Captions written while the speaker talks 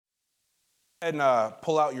And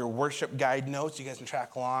pull out your worship guide notes. You guys can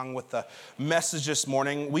track along with the message this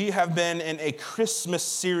morning. We have been in a Christmas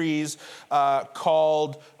series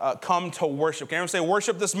called Come to Worship. Can everyone say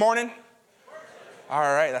worship this morning? All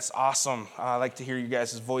right, that's awesome. I like to hear you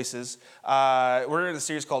guys' voices. We're in a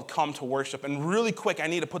series called Come to Worship. And really quick, I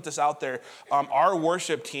need to put this out there. Our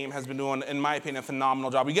worship team has been doing, in my opinion, a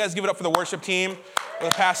phenomenal job. You guys give it up for the worship team for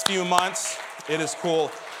the past few months. It is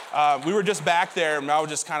cool. We were just back there, and I was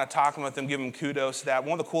just kind of talking with them, giving them kudos to that.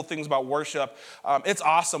 One of the cool things about worship, it's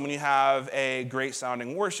awesome when you have a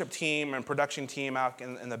great-sounding worship team and production team out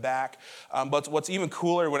in the back. But what's even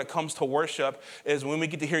cooler when it comes to worship is when we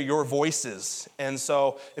get to hear your voices. And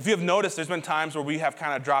so if you have noticed, there's been times where we have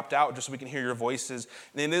kind of dropped out just so we can hear your voices.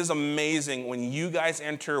 And it is amazing when you guys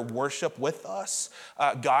enter worship with us,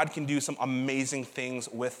 God can do some amazing things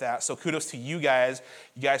with that. So kudos to you guys.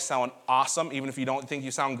 You guys sound awesome, even if you don't think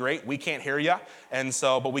you sound great. We can't hear you,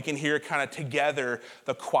 but we can hear kind of together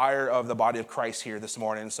the choir of the body of Christ here this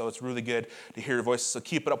morning. So it's really good to hear your voices. So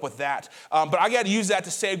keep it up with that. But I got to use that to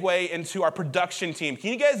segue into our production team.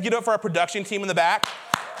 Can you guys get up for our production team in the back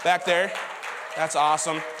there? That's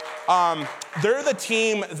awesome. They're the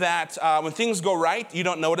team that when things go right, you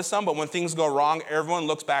don't notice them, but when things go wrong, everyone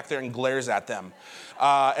looks back there and glares at them.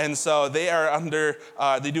 And so they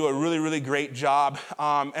do a really, really great job.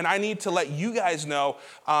 And I need to let you guys know,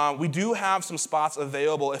 we do have some spots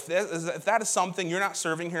available. If that is something you're not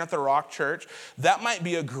serving here at the Rock Church, that might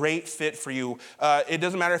be a great fit for you. It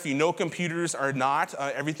doesn't matter if you know computers or not.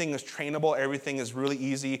 Everything is trainable. Everything is really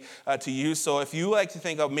easy to use. So if you like to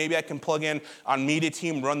think of maybe I can plug in on media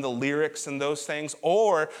team, run the lyrics and those things,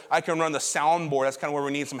 or I can run the soundboard. That's kind of where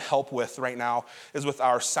we need some help with right now, is with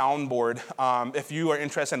our soundboard. If you are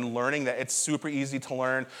interested in learning that, it's super easy to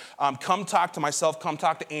learn. Come talk to myself, come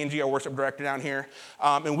talk to Angie, our worship director down here,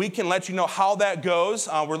 and we can let you know how that goes.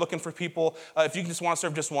 We're looking for people, if you just want to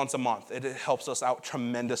serve just once a month, it helps us out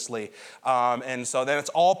tremendously. And so then it's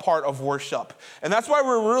all part of worship. And that's why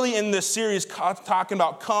we're really in this series talking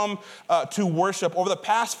about come to worship. Over the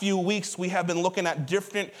past few weeks, we have been looking at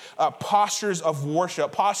different postures of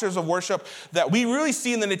worship that we really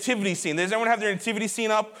see in the nativity scene. Does anyone have their nativity scene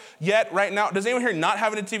up yet right now? Does anyone here not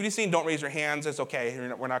have a nativity scene? Don't raise your hands. It's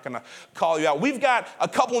okay. We're not going to call you out. We've got a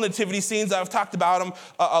couple of nativity scenes. I've talked about them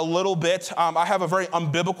a little bit. I have a very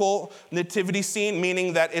unbiblical nativity scene,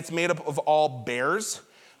 meaning that it's made up of all bears.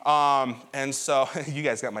 And so you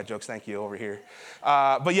guys got my jokes. Thank you over here.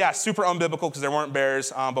 But yeah, super unbiblical because there weren't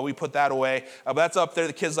bears, but we put that away. But that's up there.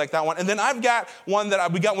 The kids like that one. And then I've got one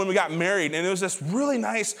that we got when we got married, and it was this really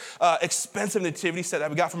nice, expensive nativity set that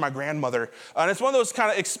we got from my grandmother. And it's one of those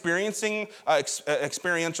kind of experiential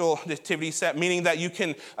nativity set, meaning that you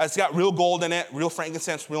can, it's got real gold in it, real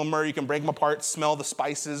frankincense, real myrrh. You can break them apart, smell the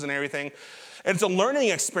spices and everything. And it's a learning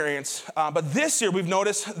experience. But this year, we've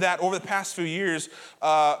noticed that over the past few years,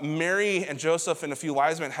 Mary and Joseph and a few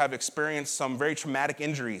wise men have experienced some very traumatic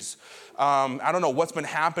injuries. I don't know what's been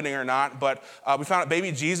happening or not, but we found out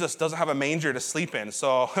baby Jesus doesn't have a manger to sleep in.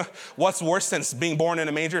 So what's worse than being born in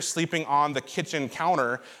a manger, sleeping on the kitchen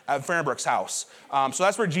counter at Fahrenbrook's house? So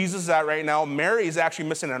that's where Jesus is at right now. Mary is actually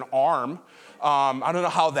missing an arm. I don't know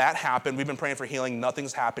how that happened. We've been praying for healing.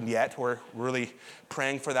 Nothing's happened yet. We're really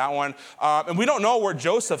praying for that one. And we don't know where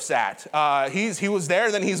Joseph's at. He was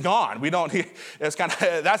there, then he's gone.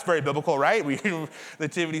 That's very biblical, right? The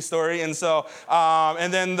nativity story. And so,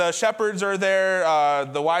 and then the shepherds are there.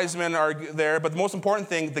 The wise men are there. But the most important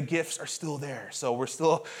thing, the gifts are still there. So we're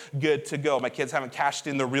still good to go. My kids haven't cashed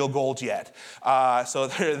in the real gold yet. So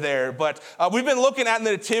they're there. But we've been looking at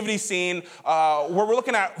the nativity scene where we're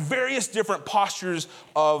looking at various different postures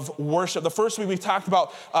of worship. The first week we talked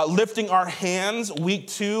about lifting our hands. Week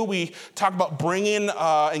 2, we talked about bringing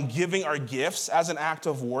and giving our gifts as an act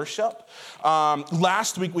of worship.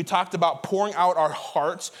 Last week we talked about pouring out our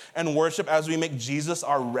hearts and worship as we make Jesus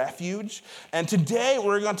our refuge. And today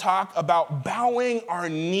we're going to talk about bowing our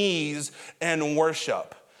knees and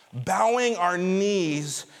worship. Bowing our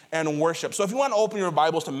knees and worship. So if you want to open your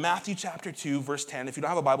Bibles to Matthew chapter 2, verse 10. If you don't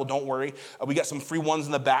have a Bible, don't worry. We got some free ones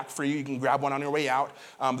in the back for you. You can grab one on your way out.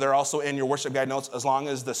 They're also in your worship guide notes as long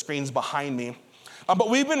as the screen's behind me. But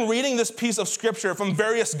we've been reading this piece of scripture from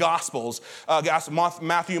various gospels.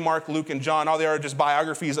 Matthew, Mark, Luke, and John. All they are just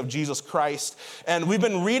biographies of Jesus Christ. And we've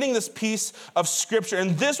been reading this piece of scripture.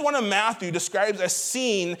 And this one in Matthew describes a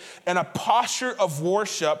scene and a posture of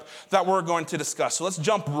worship that we're going to discuss. So let's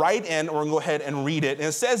jump right in, and we're going to go ahead and read it. And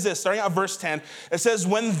it says this, starting at verse 10. It says,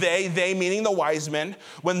 when they meaning the wise men,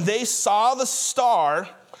 when they saw the star,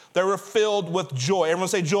 they were filled with joy. Everyone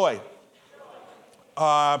say joy.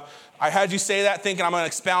 I had you say that thinking I'm going to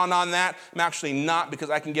expound on that. I'm actually not, because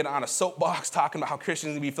I can get on a soapbox talking about how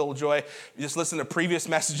Christians can be filled with joy. You just listen to previous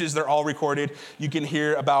messages. They're all recorded. You can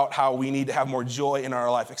hear about how we need to have more joy in our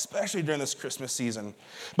life, especially during this Christmas season.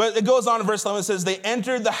 But it goes on in verse 11. It says, they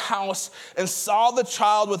entered the house and saw the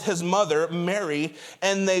child with his mother, Mary,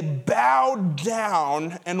 and they bowed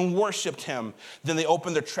down and worshiped him. Then they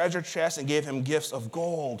opened their treasure chest and gave him gifts of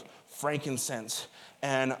gold, frankincense,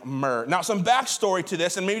 and myrrh. Now, some backstory to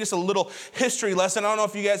this, and maybe just a little history lesson. I don't know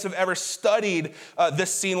if you guys have ever studied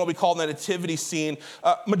this scene, what we call the nativity scene.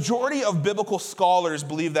 Majority of biblical scholars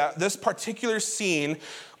believe that this particular scene,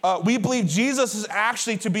 we believe Jesus is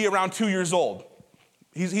actually to be around 2 years old.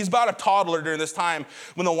 He's about a toddler during this time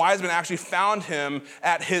when the wise men actually found him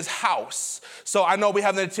at his house. So I know we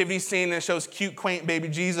have the nativity scene and it shows cute, quaint baby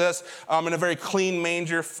Jesus in a very clean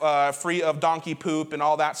manger, free of donkey poop and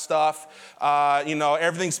all that stuff.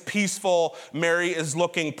 Everything's peaceful. Mary is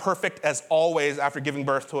looking perfect as always after giving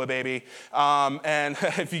birth to a baby. And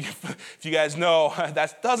if you guys know,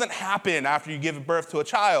 that doesn't happen after you give birth to a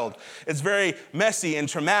child. It's very messy and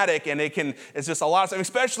traumatic, and it's just a lot of stuff,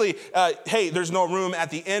 especially, hey, there's no room at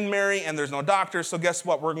the inn, Mary, and there's no doctor, so guess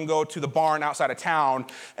what? We're going to go to the barn outside of town,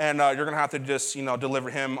 and you're going to have to just, deliver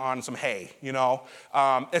him on some hay,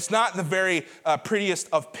 It's not the very prettiest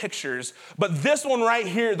of pictures, but this one right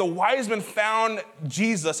here, the wise men found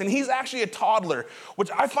Jesus, and he's actually a toddler, which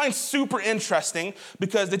I find super interesting,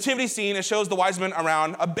 because the nativity scene, it shows the wise men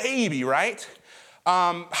around a baby, right?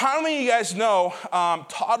 How many of you guys know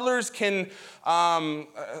toddlers can, they're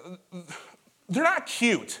not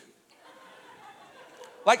cute.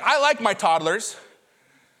 Like, I like my toddlers,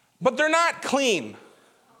 but they're not clean.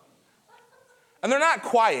 And they're not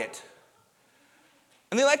quiet.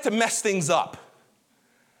 And they like to mess things up.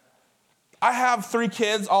 I have 3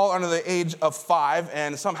 kids, all under the age of 5,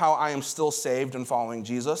 and somehow I am still saved and following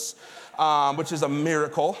Jesus, which is a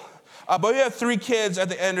miracle. But we have 3 kids at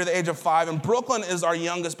the under the age of 5, and Brooklyn is our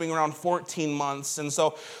youngest, being around 14 months. And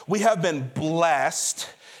so we have been blessed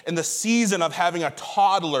in the season of having a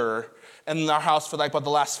toddler in our house for like about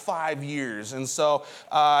the last 5 years. And so,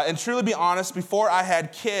 and truly be honest, before I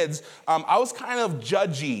had kids, I was kind of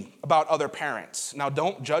judgy about other parents. Now,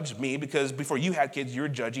 don't judge me, because before you had kids, you were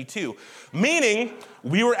judgy too. Meaning,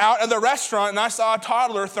 we were out at the restaurant and I saw a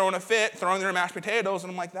toddler throwing a fit, throwing their mashed potatoes,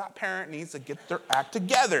 and I'm like, that parent needs to get their act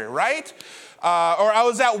together, right? Or I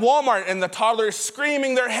was at Walmart and the toddler is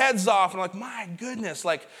screaming their heads off, and I'm like, my goodness,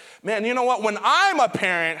 like, man, you know what? When I'm a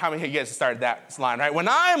parent, how many of you guys started that line, right? When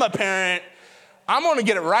I'm a parent, I'm going to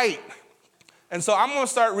get it right. And so I'm going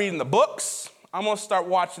to start reading the books. I'm going to start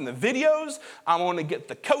watching the videos. I'm going to get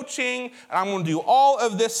the coaching. And I'm going to do all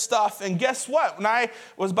of this stuff. And guess what? When I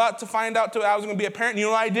was about to find out I was going to be a parent, you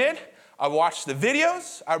know what I did? I watched the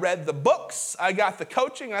videos. I read the books. I got the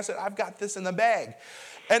coaching. And I said, I've got this in the bag.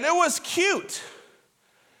 And it was cute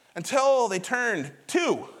until they turned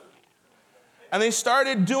 2. And they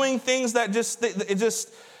started doing things that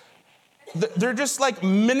they're just like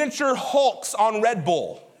miniature Hulks on Red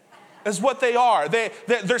Bull, is what they are.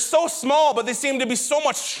 They're so small, but they seem to be so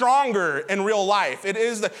much stronger in real life. It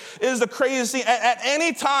is the craziest thing. At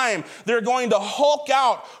any time, they're going to Hulk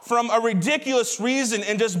out from a ridiculous reason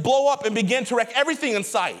and just blow up and begin to wreck everything in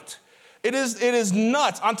sight. It is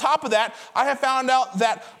nuts. On top of that, I have found out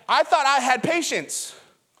that I thought I had patience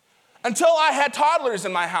until I had toddlers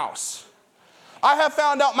in my house. I have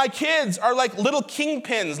found out my kids are like little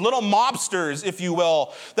kingpins, little mobsters, if you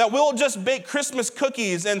will, that will just bake Christmas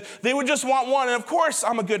cookies, and they would just want one. And of course,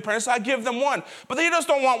 I'm a good parent, so I give them one. But they just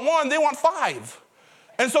don't want one, they want 5.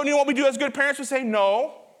 And so you know what we do as good parents? We say,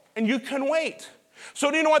 no, and you can wait. So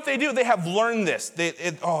do you know what they do? They have learned this. It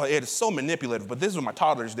is so manipulative, but this is what my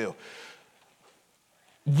toddlers do.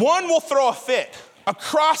 One will throw a fit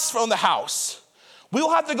across from the house.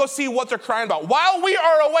 We'll have to go see what they're crying about while we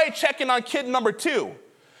are away checking on kid number 2.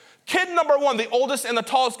 Kid number 1, the oldest and the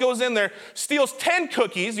tallest, goes in there, steals 10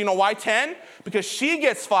 cookies. You know why 10? Because she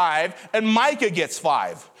gets 5 and Micah gets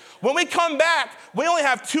 5. When we come back, we only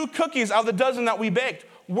have 2 cookies out of the dozen that we baked.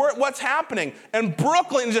 What's happening? And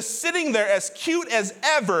Brooklyn is just sitting there as cute as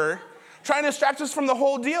ever, trying to distract us from the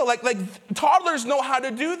whole deal. Like toddlers know how to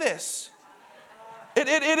do this. It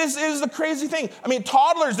is the crazy thing. I mean,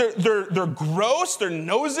 toddlers, they're gross. Their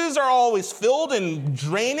noses are always filled and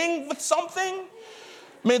draining with something.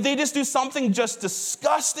 I mean, they just do something just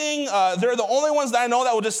disgusting. They're the only ones that I know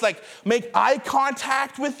that will just like make eye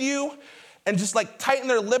contact with you and just like tighten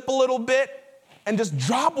their lip a little bit and just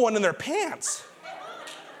drop one in their pants.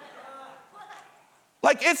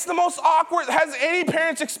 Like, it's the most awkward. Has any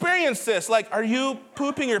parents experienced this? Like, are you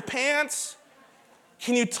pooping your pants?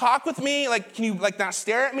 can you talk with me? Like, can you like not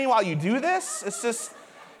stare at me while you do this?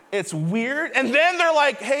 It's weird. And then they're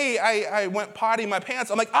like, hey, I went potty in my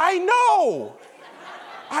pants. I'm like, I know,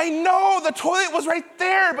 the toilet was right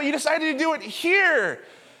there, but you decided to do it here.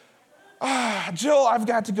 Jill, I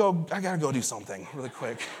gotta go do something really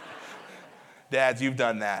quick. Dads, you've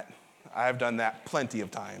done that. I've done that plenty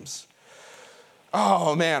of times.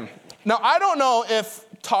 Oh, man. Now, I don't know if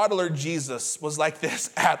toddler Jesus was like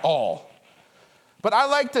this at all, but I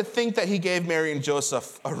like to think that he gave Mary and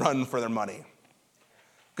Joseph a run for their money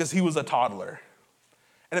because he was a toddler.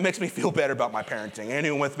 And it makes me feel better about my parenting.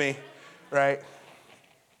 Anyone with me? Right?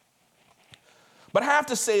 But I have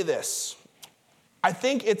to say this. I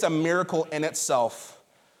think it's a miracle in itself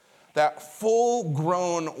that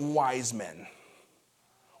full-grown wise men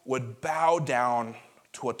would bow down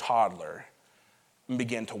to a toddler and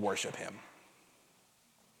begin to worship him.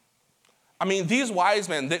 I mean, these wise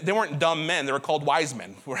men, they weren't dumb men. They were called wise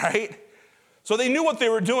men, right? So they knew what they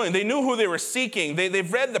were doing. They knew who they were seeking.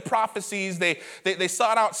 They've read the prophecies. They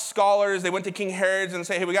sought out scholars. They went to King Herod and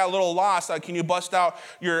said, hey, we got a little lost. Can you bust out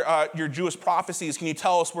your Jewish prophecies? Can you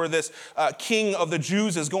tell us where this king of the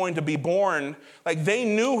Jews is going to be born? Like, they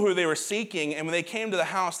knew who they were seeking. And when they came to the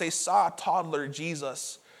house, they saw toddler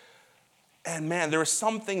Jesus. And man, there was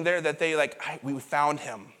something there that they we found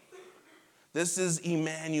him. This is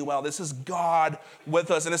Emmanuel. This is God with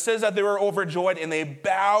us. And it says that they were overjoyed and they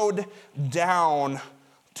bowed down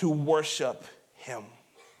to worship him.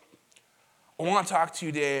 I want to talk to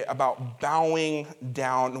you today about bowing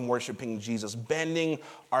down and worshiping Jesus, bending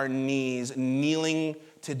our knees, kneeling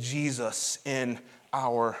to Jesus in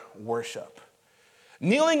our worship.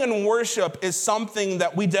 Kneeling in worship is something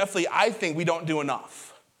that I think we don't do enough.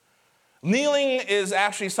 Kneeling is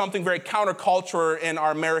actually something very counterculture in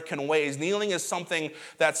our American ways. Kneeling is something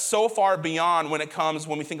that's so far beyond when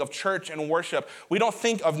we think of church and worship. We don't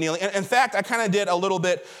think of kneeling. In fact, I kind of did a little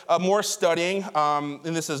bit more studying,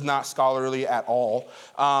 and this is not scholarly at all,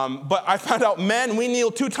 but I found out men, we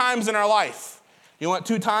kneel 2 times in our life. You want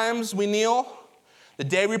 2 times we kneel? The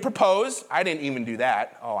day we propose. I didn't even do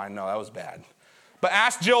that. Oh, I know, that was bad. But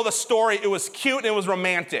ask Jill the story. It was cute and it was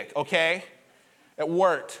romantic, okay? It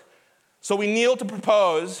worked. So we kneel to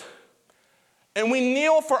propose, and we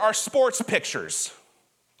kneel for our sports pictures.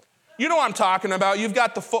 You know what I'm talking about. You've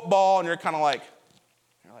got the football, and you're like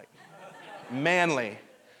manly,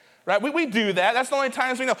 right? We do that. That's the only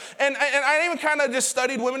times we kneel. And I even kind of just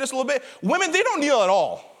studied women just a little bit. Women, they don't kneel at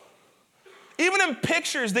all. Even in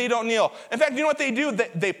pictures, they don't kneel. In fact, you know what they do?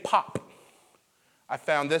 They pop. I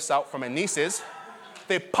found this out from my nieces.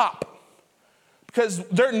 They pop. Because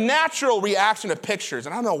their natural reaction to pictures,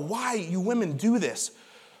 and I don't know why you women do this,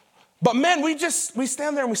 but men, we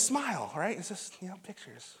stand there and we smile, right? It's just,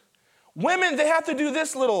 pictures. Women, they have to do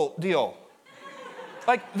this little deal.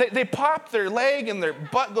 Like, they pop their leg and their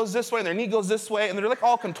butt goes this way and their knee goes this way, and they're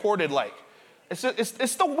all contorted like. It's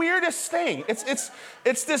the weirdest thing.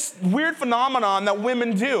 It's this weird phenomenon that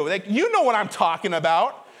women do. Like, you know what I'm talking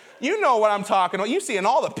about. You know what I'm talking about. You see in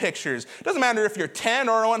all the pictures. It doesn't matter if you're 10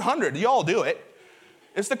 or 100. You all do it.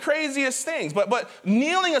 It's the craziest things. But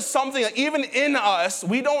kneeling is something that even in us,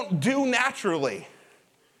 we don't do naturally.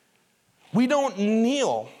 We don't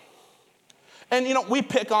kneel. And, we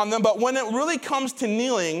pick on them, but when it really comes to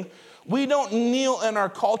kneeling, we don't kneel in our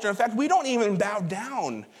culture. In fact, we don't even bow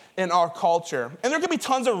down in our culture. And there could be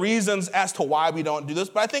tons of reasons as to why we don't do this,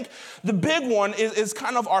 but I think the big one is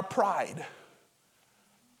kind of our pride.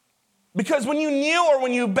 Because when you kneel or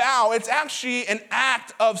when you bow, it's actually an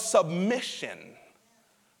act of submission.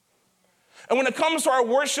 And when it comes to our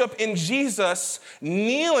worship in Jesus,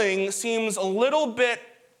 kneeling seems a little bit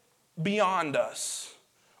beyond us,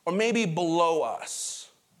 or maybe below us,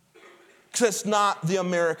 because it's not the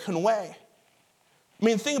American way. I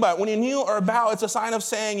mean, think about it. When you kneel or bow, it's a sign of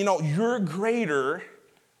saying, you're greater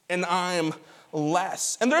and I'm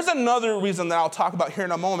less. And there's another reason that I'll talk about here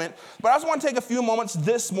in a moment, but I just want to take a few moments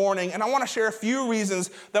this morning, and I want to share a few reasons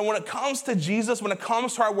that when it comes to Jesus, when it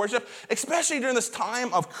comes to our worship, especially during this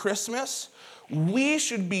time of Christmas, we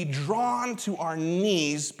should be drawn to our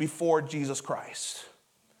knees before Jesus Christ.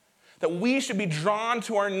 That we should be drawn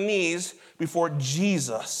to our knees before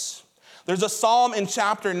Jesus. There's a psalm in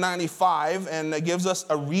chapter 95, and it gives us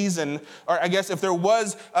a reason, or I guess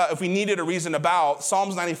if we needed a reason to bow,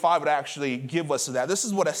 Psalms 95 would actually give us that. This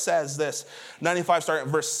is what it says, 95 starting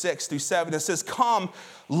at verse 6 through 7. It says, "Come,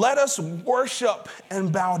 let us worship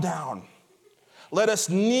and bow down. Let us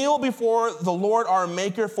kneel before the Lord our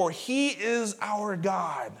Maker, for he is our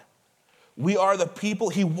God. We are the people.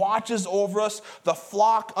 He watches over us, the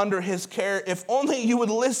flock under his care. If only you would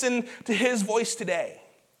listen to his voice today.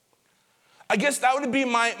 I guess that would be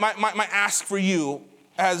my ask for you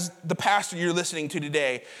as the pastor you're listening to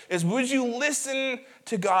today, is would you listen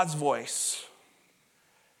to God's voice?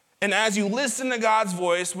 And as you listen to God's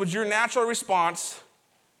voice, would your natural response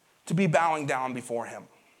to be bowing down before him?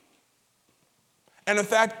 And in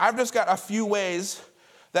fact, I've just got a few ways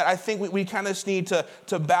that I think we kind of just need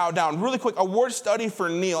to bow down. Really quick, a word study for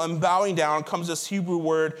kneel and bowing down comes this Hebrew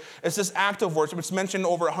word. It's this act of worship. It's mentioned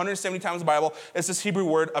over 170 times in the Bible. It's this Hebrew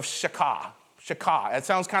word of shakah. Shakah. It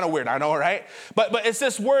sounds kind of weird, I know, right? But it's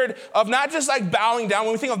this word of not just like bowing down.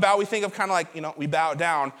 When we think of bow, we think of kind of like, we bow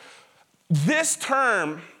down. This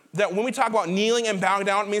term that when we talk about kneeling and bowing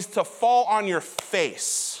down, it means to fall on your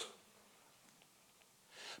face.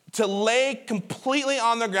 To lay completely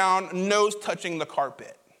on the ground, nose touching the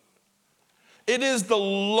carpet. It is the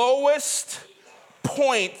lowest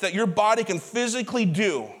point that your body can physically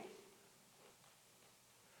do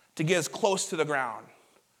to get as close to the ground.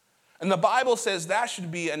 And the Bible says that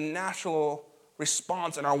should be a natural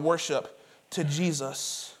response in our worship to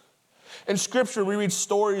Jesus. In Scripture, we read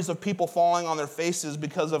stories of people falling on their faces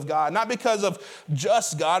because of God. Not because of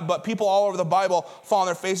just God, but people all over the Bible fall on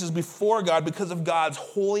their faces before God because of God's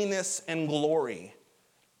holiness and glory.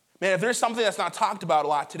 Man, if there's something that's not talked about a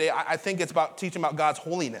lot today, I think it's about teaching about God's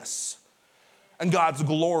holiness and God's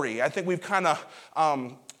glory. I think we've kind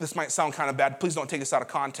of, this might sound kind of bad. Please don't take this out of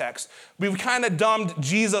context. We've kind of dumbed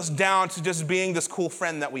Jesus down to just being this cool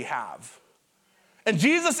friend that we have. And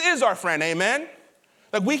Jesus is our friend, amen?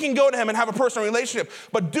 Like we can go to him and have a personal relationship,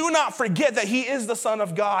 but do not forget that he is the Son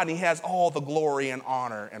of God and he has all the glory and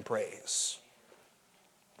honor and praise.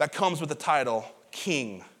 That comes with the title,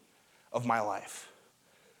 King of my life.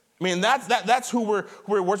 I mean, that's who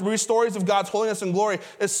we're worshiping. We read stories of God's holiness and glory.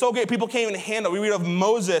 It's so great. People can't even handle it. We read of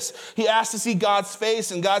Moses. He asked to see God's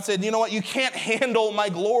face, and God said, you know what? You can't handle my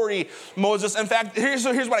glory, Moses. In fact, here's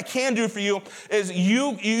what I can do for you is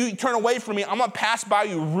you turn away from me. I'm going to pass by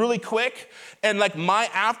you really quick, and like my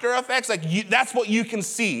after effects, that's what you can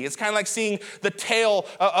see. It's kind of like seeing the tail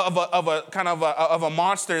of a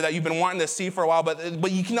monster that you've been wanting to see for a while,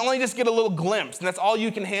 but you can only just get a little glimpse, and that's all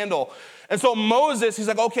you can handle. And so Moses, he's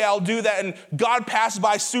like, okay, I'll do that. And God passed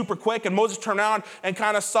by super quick. And Moses turned around and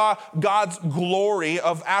kind of saw God's glory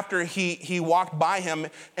of after he walked by him.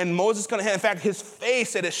 And Moses in fact, his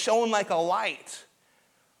face, it is shone like a light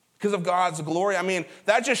because of God's glory. I mean,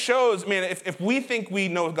 that just shows, if we think we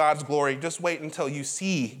know God's glory, just wait until you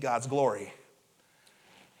see God's glory.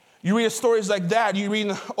 You read stories like that. You read in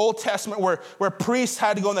the Old Testament where priests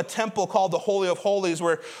had to go in the temple called the Holy of Holies,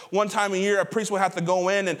 where one time a year a priest would have to go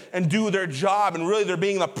in and do their job, and really they're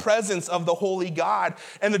being in the presence of the holy God.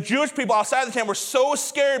 And the Jewish people outside the temple were so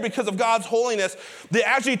scared because of God's holiness, they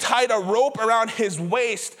actually tied a rope around his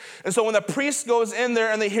waist. And so when the priest goes in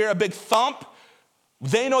there and they hear a big thump,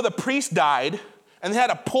 they know the priest died, and they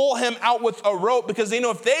had to pull him out with a rope because they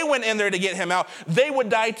know if they went in there to get him out, they would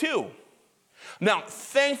die too. Now,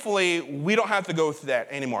 thankfully, we don't have to go through that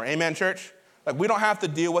anymore. Amen, church? Like, we don't have to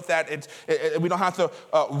deal with that. We don't have to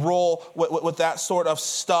roll with that sort of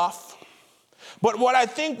stuff. But what I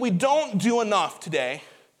think we don't do enough today,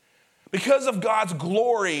 because of God's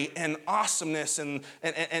glory and awesomeness and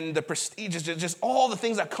the prestige, just all the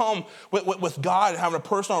things that come with God and having a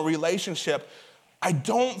personal relationship, I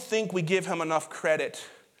don't think we give him enough credit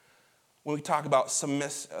when we talk about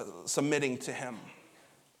submitting to him.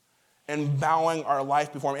 And bowing our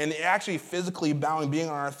life before him, and actually physically bowing, being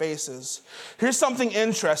on our faces. Here's something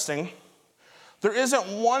interesting. There isn't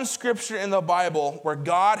one scripture in the Bible where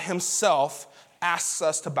God himself asks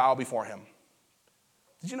us to bow before him.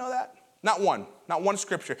 Did you know that? Not one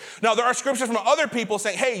scripture. Now, there are scriptures from other people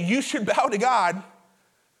saying, hey, you should bow to God,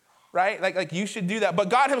 right? Like you should do that. But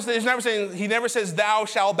God himself, he never says, thou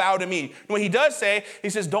shalt bow to me. And what he does say, he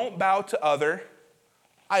says, don't bow to other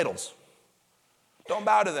idols. Don't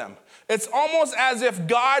bow to them. It's almost as if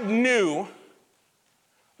God knew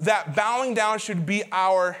that bowing down should be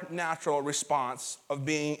our natural response of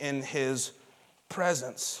being in his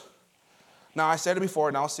presence. Now, I said it before,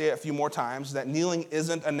 and I'll say it a few more times, that kneeling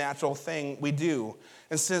isn't a natural thing we do.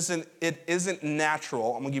 And since it isn't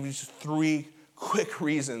natural, I'm going to give you just 3 quick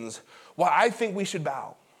reasons why I think we should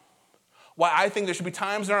bow. Why I think there should be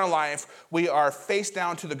times in our life we are face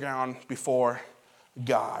down to the ground before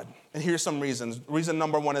God. And here's some reasons. Reason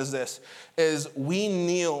number 1 is this, is we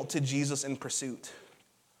kneel to Jesus in pursuit.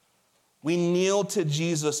 We kneel to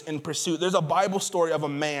Jesus in pursuit. There's a Bible story of a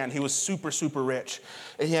man. He was super, super rich.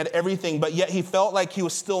 And he had everything, but yet he felt like he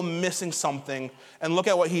was still missing something. And look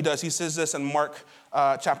at what he does. He says this in Mark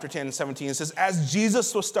chapter 10, 17. It says, as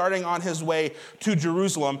Jesus was starting on his way to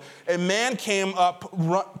Jerusalem, a man came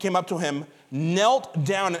up to him, knelt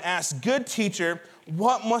down and asked, good teacher,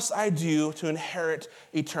 what must I do to inherit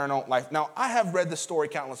eternal life? Now, I have read this story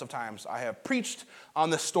countless of times. I have preached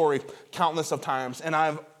on this story countless of times, and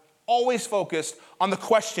I've always focused on the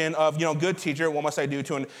question of, good teacher, what must I do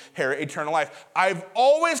to inherit eternal life? I've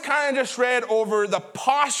always kind of just read over the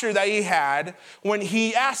posture that he had when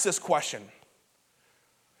he asked this question.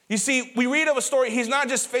 You see, we read of a story, he's not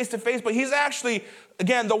just face to face, but he's actually,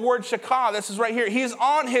 again, the word shakah, this is right here. He's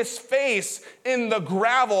on his face in the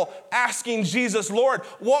gravel asking Jesus, Lord,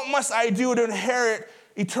 what must I do to inherit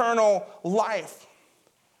eternal life?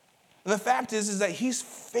 And the fact is that he's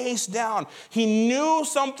face down. He knew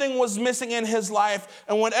something was missing in his life,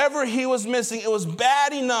 and whatever he was missing, it was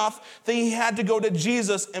bad enough that he had to go to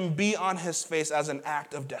Jesus and be on his face as an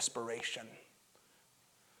act of desperation.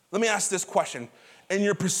 Let me ask this question. In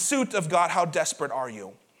your pursuit of God, how desperate are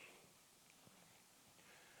you?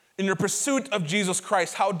 In your pursuit of Jesus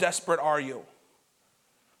Christ, how desperate are you?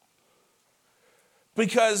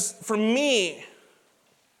 Because for me,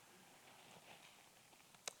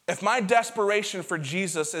 if my desperation for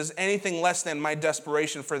Jesus is anything less than my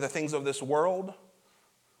desperation for the things of this world,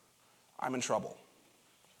 I'm in trouble.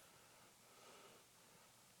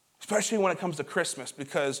 Especially when it comes to Christmas,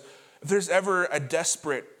 because if there's ever a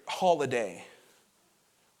desperate holiday,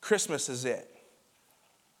 Christmas is it.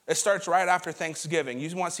 It starts right after Thanksgiving.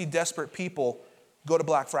 You want to see desperate people, go to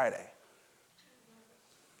Black Friday.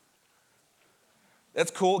 That's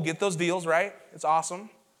cool. Get those deals, right? It's awesome.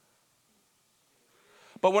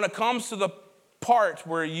 But when it comes to the part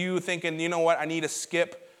where you thinking, you know what, I need to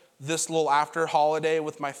skip this little after holiday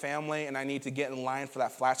with my family and I need to get in line for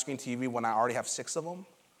that flat screen TV when I already have 6 of them,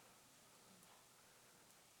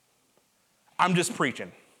 I'm just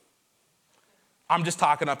preaching. I'm just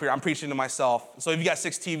talking up here. I'm preaching to myself. So if you got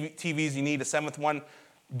 6 TVs, you need a 7th one,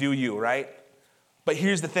 do you, right? But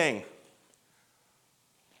here's the thing.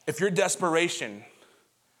 If your desperation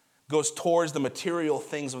goes towards the material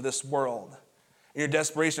things of this world, and your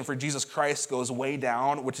desperation for Jesus Christ goes way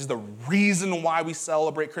down, which is the reason why we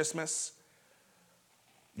celebrate Christmas,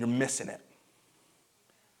 you're missing it.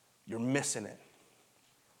 You're missing it.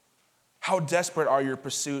 How desperate are your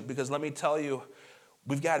pursuit? Because let me tell you,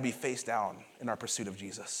 we've got to be face down in our pursuit of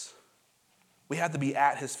Jesus. We have to be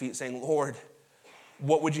at his feet saying, Lord,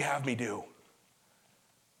 what would you have me do?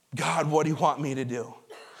 God, what do you want me to do?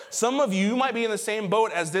 Some of you might be in the same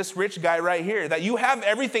boat as this rich guy right here, that you have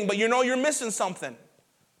everything, but you know you're missing something.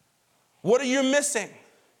 What are you missing?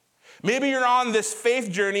 Maybe you're on this faith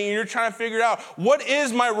journey and you're trying to figure out, what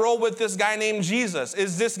is my role with this guy named Jesus?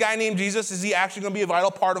 Is this guy named Jesus, is he actually going to be a vital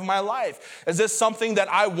part of my life? Is this something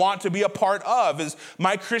that I want to be a part of? Is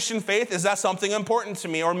my Christian faith, is that something important to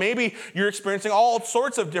me? Or maybe you're experiencing all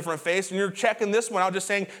sorts of different faiths and you're checking this one out just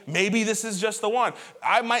saying, maybe this is just the one.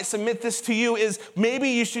 I might submit this to you is maybe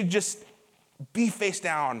you should just be face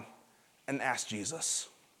down and ask Jesus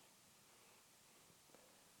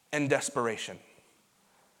in desperation.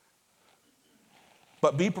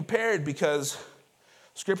 But be prepared, because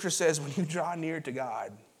Scripture says when you draw near to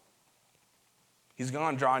God, he's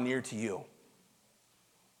going to draw near to you.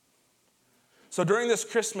 So during this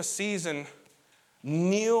Christmas season,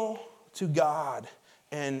 kneel to God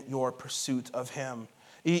in your pursuit of him.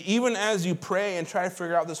 Even as you pray and try to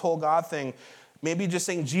figure out this whole God thing, maybe just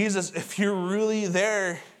saying, Jesus, if you're really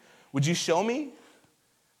there, would you show me?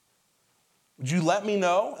 Would you let me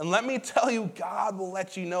know? And let me tell you, God will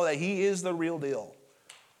let you know that he is the real deal.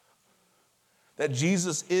 That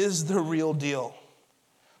Jesus is the real deal.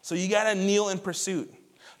 So you got to kneel in pursuit.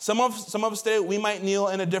 Some of us today, we might kneel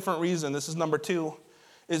in a different reason. This is number 2,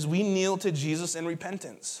 is we kneel to Jesus in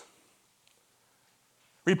repentance.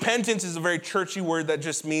 Repentance is a very churchy word that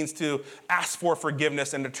just means to ask for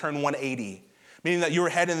forgiveness and to turn 180. Meaning that you were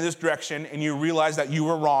heading in this direction and you realize that you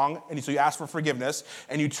were wrong, and so you ask for forgiveness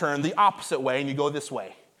and you turn the opposite way and you go this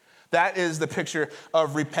way. That is the picture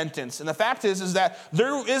of repentance. And the fact is that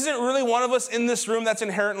there isn't really one of us in this room that's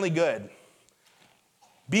inherently good.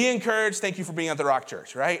 Be encouraged. Thank you for being at the Rock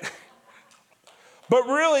Church, right? But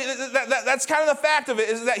really, that's kind of the fact of it,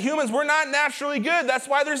 is that humans, we're not naturally good. That's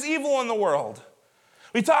why there's evil in the world.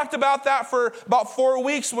 We talked about that for about 4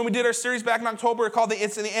 weeks when we did our series back in October called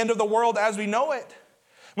It's the End of the World as We Know It.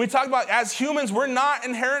 We talked about, as humans, we're not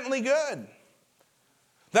inherently good.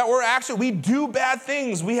 That we do bad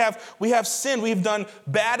things. We have sinned. We've done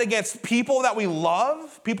bad against people that we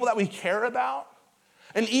love, people that we care about.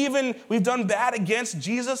 And even we've done bad against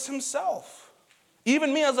Jesus himself.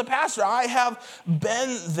 Even me as a pastor, I have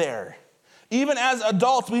been there. Even as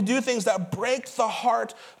adults, we do things that break the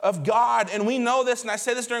heart of God. And we know this, and I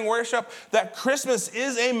say this during worship, that Christmas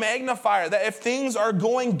is a magnifier. That if things are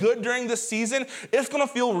going good during this season, it's going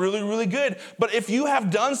to feel really, really good. But if you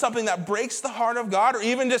have done something that breaks the heart of God, or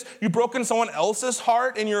even just you've broken someone else's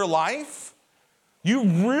heart in your life, you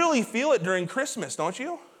really feel it during Christmas, don't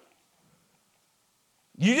you?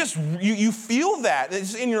 You feel that.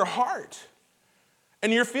 It's in your heart.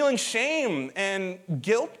 And you're feeling shame and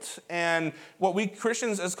guilt and what we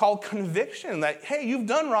Christians is called conviction, that, hey, you've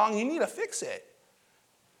done wrong, you need to fix it.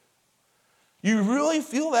 You really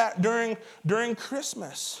feel that during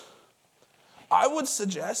Christmas. I would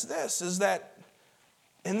suggest this, is that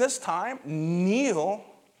in this time, kneel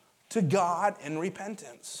to God in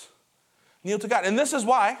repentance. Kneel to God. And this is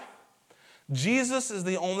why Jesus is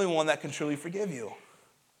the only one that can truly forgive you.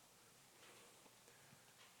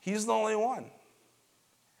 He's the only one.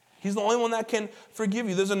 He's the only one that can forgive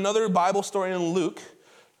you. There's another Bible story in Luke.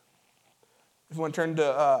 If you want to turn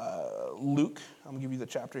to Luke, I'm going to give you the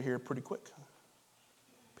chapter here pretty quick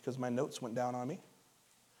because my notes went down on me.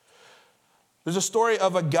 There's a story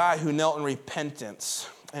of a guy who knelt in repentance,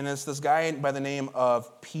 and it's this guy by the name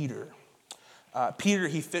of Peter. Peter,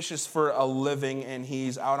 he fishes for a living, and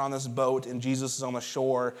he's out on this boat, and Jesus is on the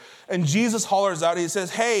shore. And Jesus hollers out, he says,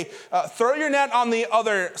 hey, throw your net on the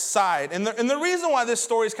other side. And the reason why this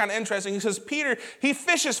story is kind of interesting, he says, Peter, he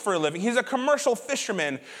fishes for a living. He's a commercial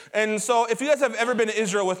fisherman. And so if you guys have ever been to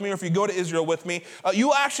Israel with me, or if you go to Israel with me,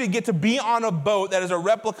 you actually get to be on a boat that is a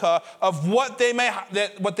replica of what they may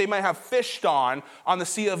have fished on the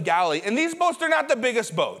Sea of Galilee. And these boats, they're not the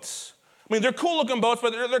biggest boats. I mean, they're cool-looking boats,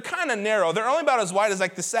 but they're kind of narrow. They're only about as wide as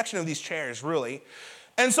like the section of these chairs, really.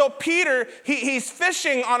 And so Peter, he's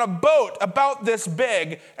fishing on a boat about this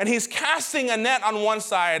big, and he's casting a net on one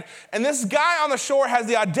side. And this guy on the shore has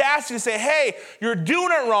the audacity to say, hey, you're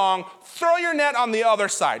doing it wrong. Throw your net on the other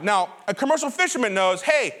side. Now, a commercial fisherman knows,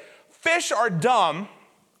 hey, fish are dumb.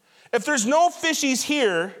 If there's no fishies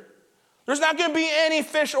here, there's not going to be any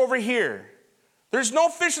fish over here. There's no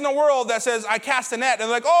fish in the world that says, I cast a net. And they're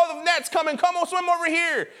like, oh, the net's coming. Come on, swim over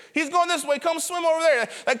here. He's going this way. Come swim over there.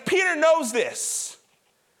 Like, Peter knows this.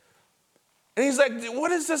 And he's like,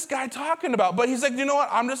 what is this guy talking about? But he's like, you know what?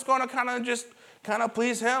 I'm just going to kind of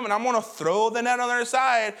please him. And I'm going to throw the net on their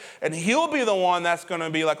side. And he'll be the one that's going to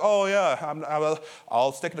be like, oh, yeah,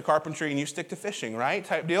 I'll stick to carpentry and you stick to fishing, right?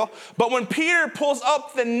 Type deal. But when Peter pulls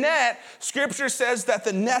up the net, Scripture says that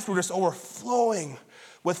the nets were just overflowing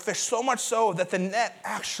with fish, so much so that the net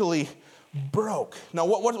actually broke. Now,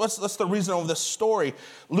 what's the reason of this story?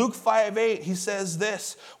 Luke 5:8, he says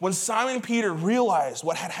this: when Simon Peter realized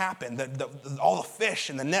what had happened, that all the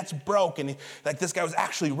fish and the nets broke, and this guy was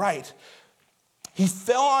actually right, he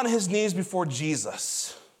fell on his knees before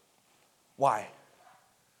Jesus. Why?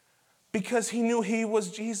 Because he knew he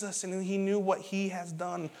was Jesus, and he knew what he has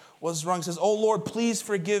done was wrong. He says, oh Lord, please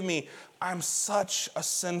forgive me. I'm such a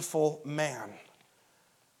sinful man.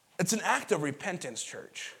 It's an act of repentance,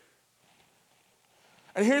 church.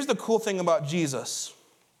 And here's the cool thing about Jesus.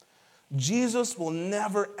 Jesus will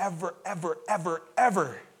never, ever, ever, ever,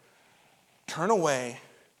 ever turn away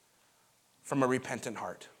from a repentant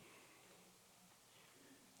heart.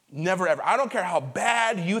 Never, ever. I don't care how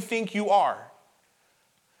bad you think you are.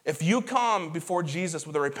 If you come before Jesus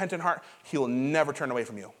with a repentant heart, he will never turn away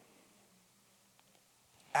from you.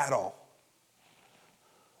 At all.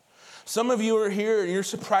 Some of you are here and you're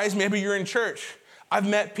surprised maybe you're in church. I've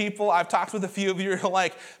met people, I've talked with a few of you who are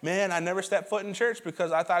like, man, I never stepped foot in church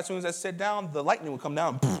because I thought as soon as I sit down, the lightning would come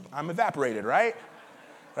down. I'm evaporated, right?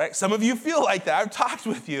 Right? Some of you feel like that. I've talked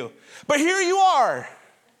with you. But here you are.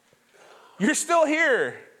 You're still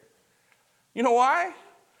here. You know why?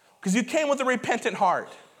 Because you came with a repentant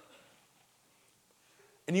heart.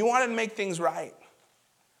 And you wanted to make things right.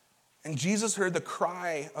 And Jesus heard the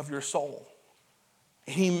cry of your soul.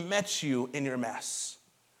 He met you in your mess.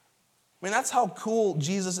 I mean, that's how cool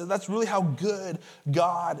Jesus is. That's really how good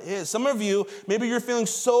God is. Some of you, maybe you're feeling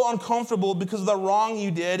so uncomfortable because of the wrong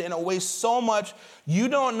you did, and it weighs so much, you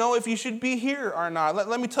don't know if you should be here or not.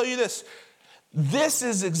 Let me tell you this. This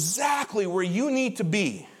is exactly where you need to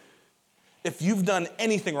be if you've done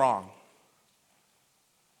anything wrong.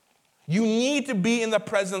 You need to be in the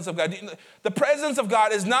presence of God. The presence of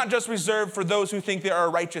God is not just reserved for those who think they are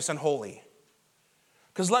righteous and holy.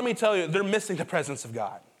 Because let me tell you, they're missing the presence of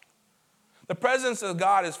God. The presence of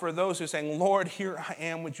God is for those who are saying, Lord, here I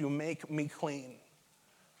am, would you make me clean?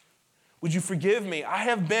 Would you forgive me? I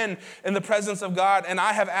have been in the presence of God and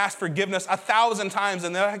I have asked forgiveness 1,000 times.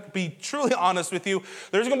 And I'll be truly honest with you,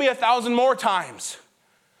 there's going to be 1,000 more times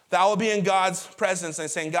that I will be in God's presence and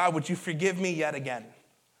saying, God, would you forgive me yet again?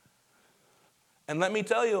 And let me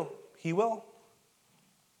tell you, he will.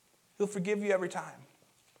 He'll forgive you every time.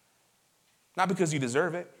 Not because you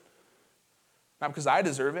deserve it, not because I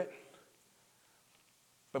deserve it,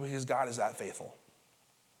 but because God is that faithful.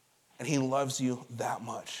 And he loves you that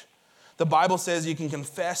much. The Bible says you can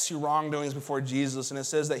confess your wrongdoings before Jesus, and it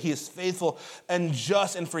says that he is faithful and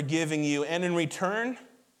just in forgiving you. And in return,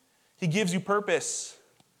 he gives you purpose.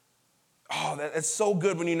 Oh, that's so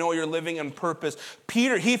good when you know you're living in purpose.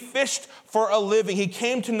 Peter, he fished for a living. He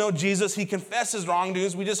came to know Jesus. He confessed his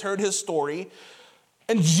wrongdoings. We just heard his story.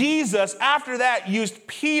 And Jesus, after that, used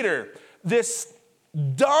Peter, this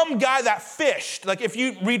dumb guy that fished. Like if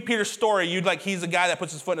you read Peter's story, he's a guy that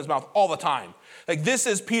puts his foot in his mouth all the time. Like this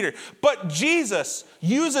is Peter. But Jesus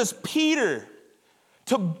uses Peter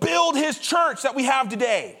to build his church that we have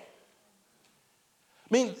today.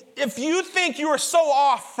 I mean, if you think you are so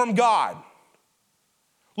off from God,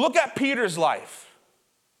 look at Peter's life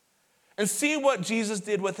and see what Jesus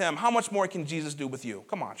did with him. How much more can Jesus do with you?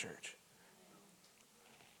 Come on, church.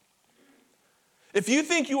 If you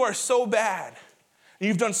think you are so bad, and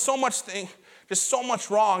you've done so much just so much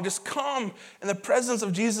wrong, just come in the presence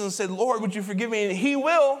of Jesus and say, Lord, would you forgive me? And he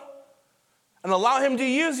will. And allow him to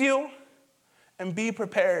use you and be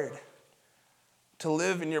prepared to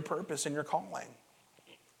live in your purpose and your calling.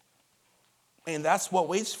 And that's what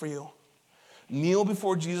waits for you. Kneel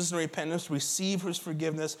before Jesus in repentance, receive his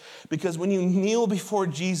forgiveness, because when you kneel before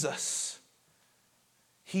Jesus,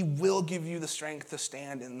 he will give you the strength to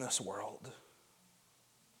stand in this world.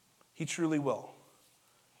 He truly will.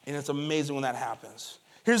 And it's amazing when that happens.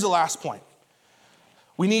 Here's the last point.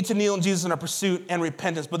 We need to kneel in Jesus in our pursuit and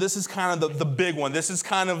repentance, but this is kind of the big one. This is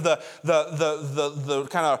kind of the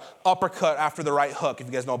kind of uppercut after the right hook. If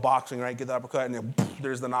you guys know boxing, right? Get the uppercut and then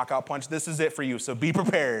there's the knockout punch. This is it for you, so be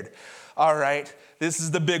prepared. All right? This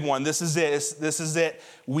is the big one. This is it. This is it.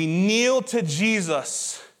 We kneel to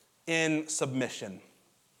Jesus in submission.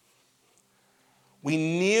 We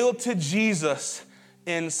kneel to Jesus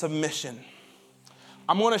in submission.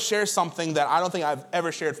 I'm going to share something that I don't think I've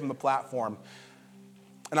ever shared from the platform.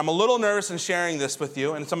 And I'm a little nervous in sharing this with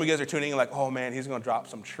you. And some of you guys are tuning in like, oh man, he's going to drop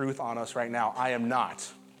some truth on us right now. I am not.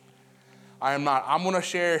 I'm going to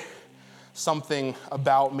share something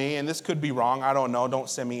about me. And this could be wrong. I don't know. Don't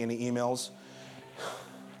send me any emails.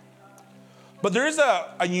 But there is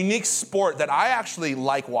a unique sport that I actually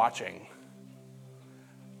like watching.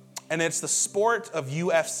 And it's the sport of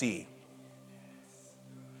UFC.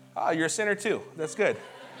 You're a sinner too. That's good.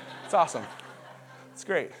 It's awesome. It's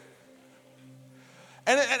great.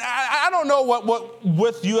 And I don't know what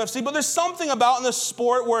with UFC, but there's something about in this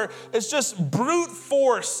sport where it's just brute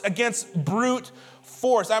force against brute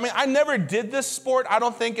force. I mean, I never did this sport. I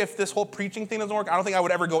don't think if this whole preaching thing doesn't work, I don't think I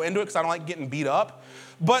would ever go into it because I don't like getting beat up.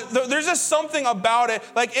 But there's just something about it.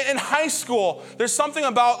 Like in high school, there's something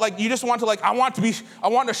about like you just want to I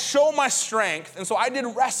want to show my strength. And so I did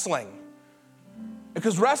wrestling.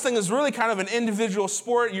 Because wrestling is really kind of an individual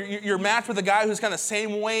sport. You're matched with a guy who's kind of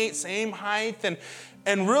same weight, same height,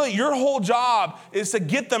 and really your whole job is to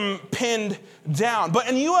get them pinned down. But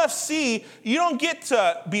in UFC, you don't get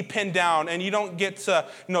to be pinned down, and you don't get to,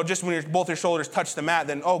 just when both your shoulders touch the mat,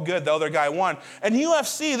 then, oh, good, the other guy won. In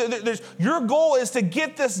UFC, your goal is to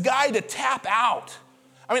get this guy to tap out.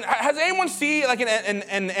 I mean, has anyone seen like an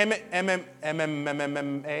MMA?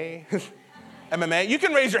 MMA. You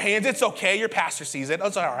can raise your hands. It's okay. Your pastor sees it.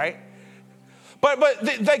 That's all right.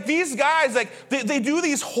 But these guys, they do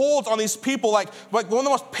these holds on these people. Like one of the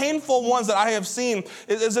most painful ones that I have seen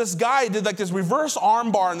is this guy did like this reverse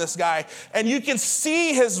arm bar on this guy. And you can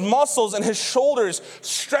see his muscles and his shoulders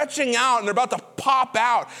stretching out and they're about to pop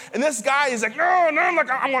out. And this guy is like, no,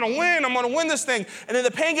 I'm going to win. I'm going to win this thing. And then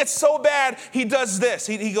the pain gets so bad, he does this.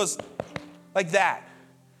 He goes like that.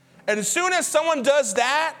 And as soon as someone does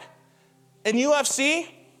that, in UFC,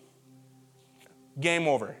 game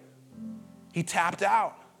over. He tapped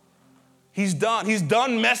out. He's done. He's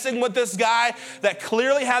done messing with this guy that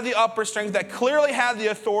clearly had the upper strength, that clearly had the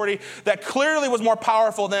authority, that clearly was more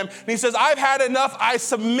powerful than him. And he says, I've had enough. I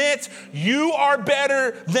submit. You are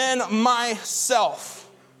better than myself.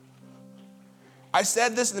 I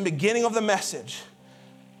said this in the beginning of the message.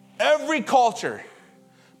 Every culture,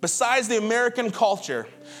 besides the American culture,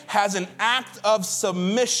 has an act of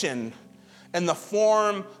submission in the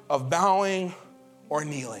form of bowing or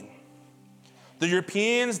kneeling. The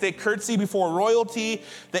Europeans, they curtsy before royalty.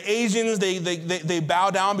 The Asians, they bow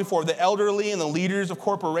down before the elderly and the leaders of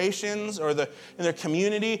corporations or in their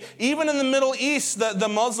community. Even in the Middle East, the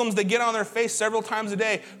Muslims, they get on their face several times a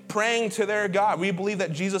day praying to their God. We believe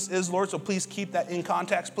that Jesus is Lord, so please keep that in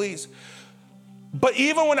context, please. But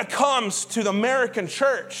even when it comes to the American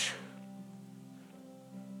church,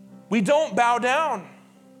 we don't bow down.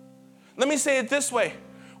 Let me say it this way.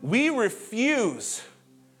 We refuse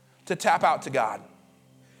to tap out to God.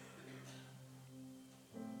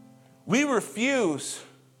 We refuse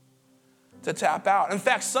to tap out. In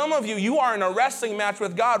fact, some of you are in a wrestling match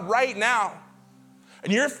with God right now.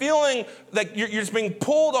 And you're feeling like you're just being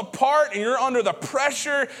pulled apart and you're under the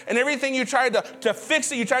pressure and everything you tried to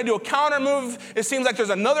fix it. You tried to do a counter move. It seems like there's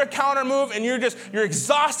another counter move and you're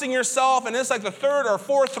exhausting yourself and it's like the third or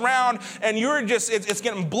fourth round and it's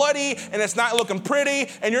getting bloody and it's not looking pretty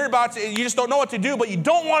and you just don't know what to do, but you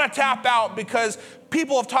don't want to tap out because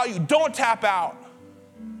people have taught you don't tap out.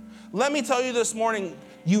 Let me tell you this morning,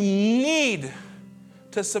 you need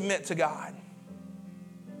to submit to God.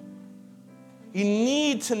 You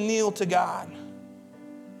need to kneel to God.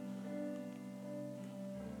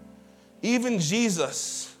 Even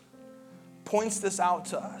Jesus points this out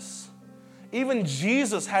to us. Even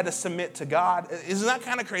Jesus had to submit to God. Isn't that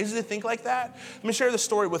kind of crazy to think like that? Let me share the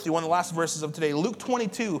story with you, one of the last verses of today. Luke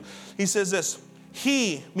 22, he says this.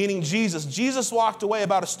 He, meaning Jesus walked away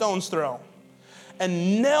about a stone's throw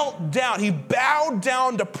and knelt down. He bowed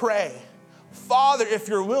down to pray. Father, if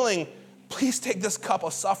you're willing, please take this cup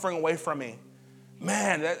of suffering away from me.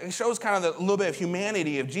 Man, that shows kind of a little bit of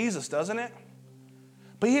humanity of Jesus, doesn't it?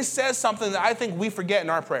 But he says something that I think we forget in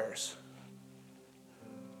our prayers.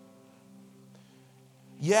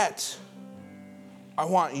 Yet, I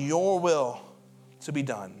want your will to be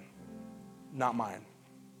done, not mine.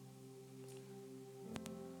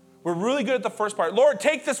 We're really good at the first part. Lord,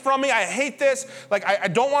 take this from me. I hate this. Like, I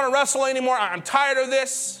don't want to wrestle anymore. I'm tired of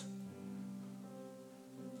this.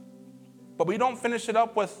 But we don't finish it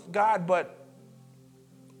up with God, but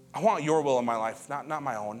I want your will in my life, not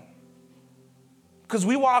my own. Because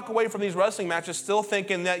we walk away from these wrestling matches still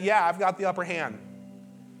thinking that, yeah, I've got the upper hand.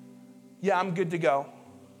 Yeah, I'm good to go.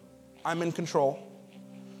 I'm in control.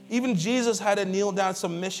 Even Jesus had to kneel down in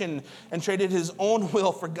submission and traded his own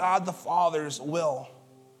will for God the Father's will.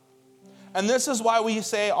 And this is why we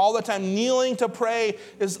say all the time, kneeling to pray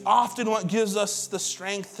is often what gives us the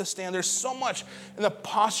strength to stand. There's so much in the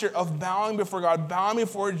posture of bowing before God, bowing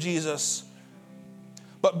before Jesus.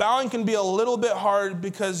 But bowing can be a little bit hard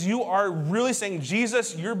because you are really saying,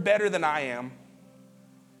 Jesus, you're better than I am.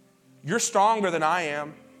 You're stronger than I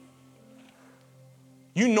am.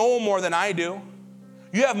 You know more than I do.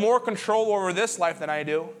 You have more control over this life than I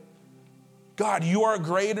do. God, you are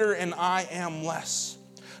greater and I am less.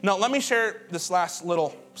 Now, let me share this last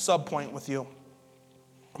little sub-point with you.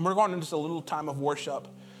 And we're going into just a little time of worship.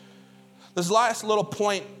 This last little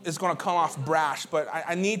point is going to come off brash, but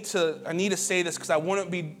I need to say this because I wouldn't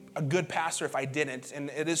be a good pastor if I didn't, and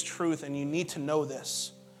it is truth, and you need to know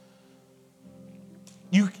this.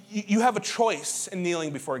 You have a choice in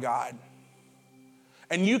kneeling before God,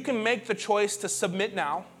 and you can make the choice to submit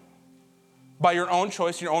now by your own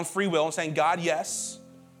choice, your own free will, and saying, God, yes,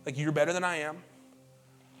 like you're better than I am,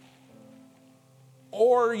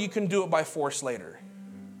 or you can do it by force later.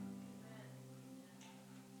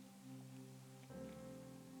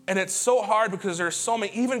 And it's so hard because there's so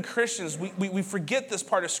many, even Christians, we forget this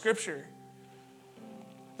part of Scripture.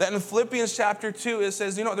 That in Philippians chapter 2, it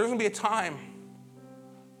says, there's going to be a time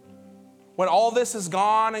when all this is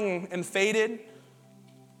gone and faded,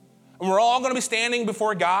 and we're all going to be standing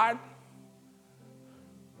before God.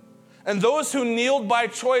 And those who kneeled by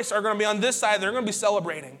choice are going to be on this side, they're going to be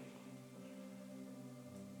celebrating.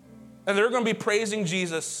 And they're going to be praising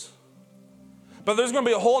Jesus. But there's going to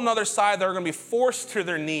be a whole other side that are going to be forced to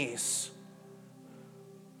their knees.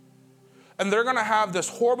 And they're going to have this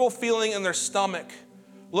horrible feeling in their stomach,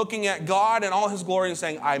 looking at God and all his glory and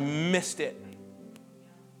saying, I missed it.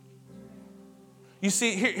 You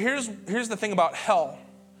see, here's the thing about hell.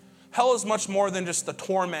 Hell is much more than just the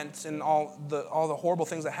torment and all the horrible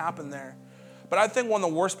things that happen there. But I think one of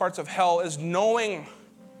the worst parts of hell is knowing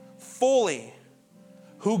fully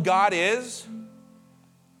who God is,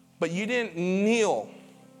 but you didn't kneel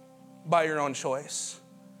by your own choice.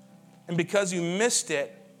 And because you missed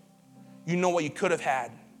it, you know what you could have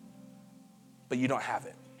had, but you don't have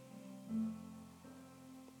it.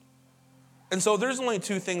 And so there's only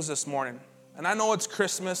two things this morning. And I know it's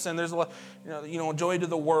Christmas and there's a lot, joy to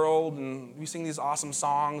the world, and we sing these awesome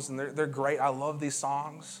songs and they're great. I love these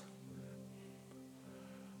songs.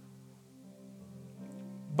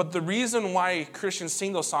 But the reason why Christians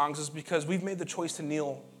sing those songs is because we've made the choice to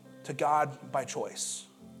kneel to God by choice.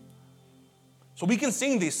 So we can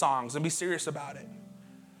sing these songs and be serious about it.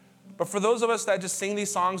 But for those of us that just sing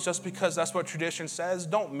these songs just because that's what tradition says,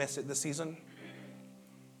 don't miss it this season.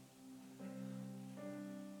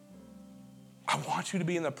 I want you to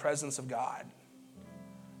be in the presence of God.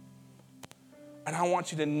 And I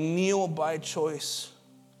want you to kneel by choice.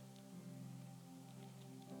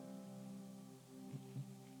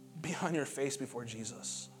 Be on your face before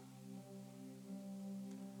Jesus.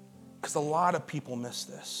 Because a lot of people miss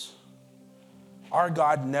this. Our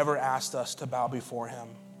God never asked us to bow before him.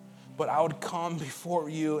 But I would come before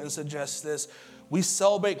you and suggest this. We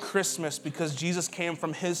celebrate Christmas because Jesus came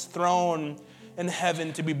from his throne in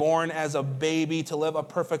heaven to be born as a baby, to live a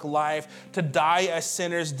perfect life, to die a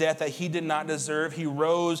sinner's death that he did not deserve. He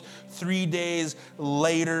rose 3 days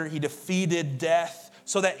later. He defeated death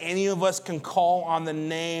so that any of us can call on the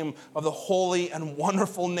name of the holy and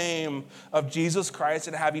wonderful name of Jesus Christ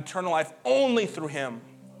and have eternal life only through him.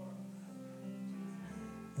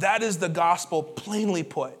 That is the gospel plainly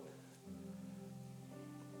put.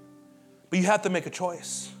 But you have to make a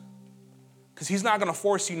choice because he's not going to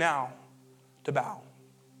force you now to bow.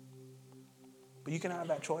 But you can have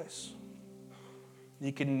that choice.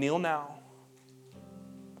 You can kneel now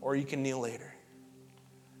or you can kneel later.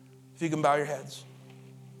 If you can bow your heads.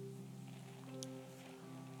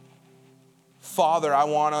 Father, I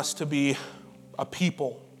want us to be a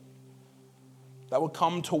people that would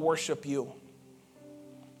come to worship you.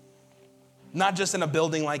 Not just in a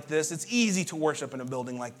building like this. It's easy to worship in a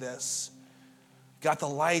building like this. We got the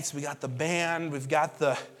lights, we got the band, we've got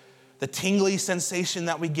the tingly sensation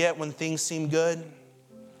that we get when things seem good.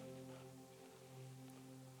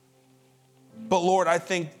 But Lord, I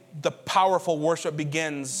think the powerful worship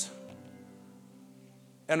begins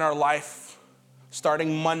in our life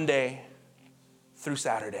starting Monday through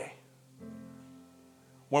Saturday.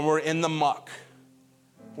 When we're in the muck,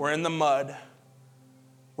 we're in the mud,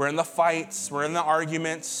 we're in the fights, we're in the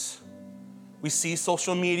arguments, we see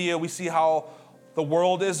social media, we see how the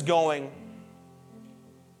world is going.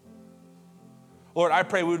 Lord, I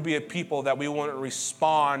pray we would be a people that we wouldn't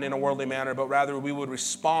respond in a worldly manner, but rather we would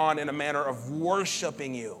respond in a manner of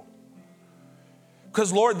worshiping you.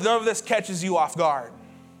 Because, Lord, none of this catches you off guard.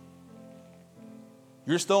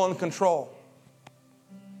 You're still in control.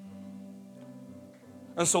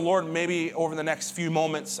 And so, Lord, maybe over the next few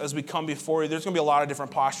moments as we come before you, there's going to be a lot of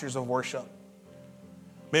different postures of worship.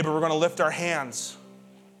 Maybe we're going to lift our hands.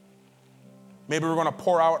 Maybe we're going to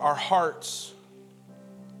pour out our hearts.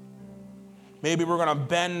 Maybe we're going to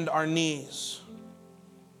bend our knees.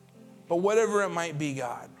 But whatever it might be,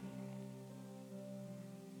 God,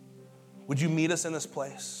 would you meet us in this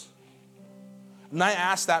place? And I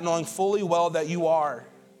ask that knowing fully well that you are.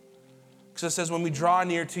 Because it says when we draw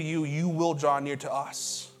near to you, you will draw near to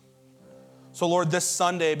us. So Lord, this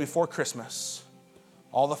Sunday before Christmas,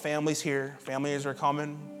 all the families here, families are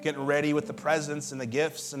coming, getting ready with the presents and the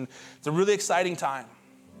gifts, and it's a really exciting time.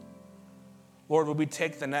 Lord, would we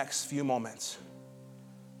take the next few moments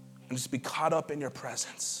and just be caught up in your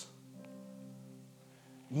presence?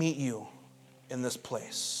 Meet you in this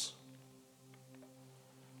place.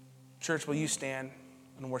 Church, will you stand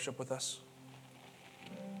and worship with us?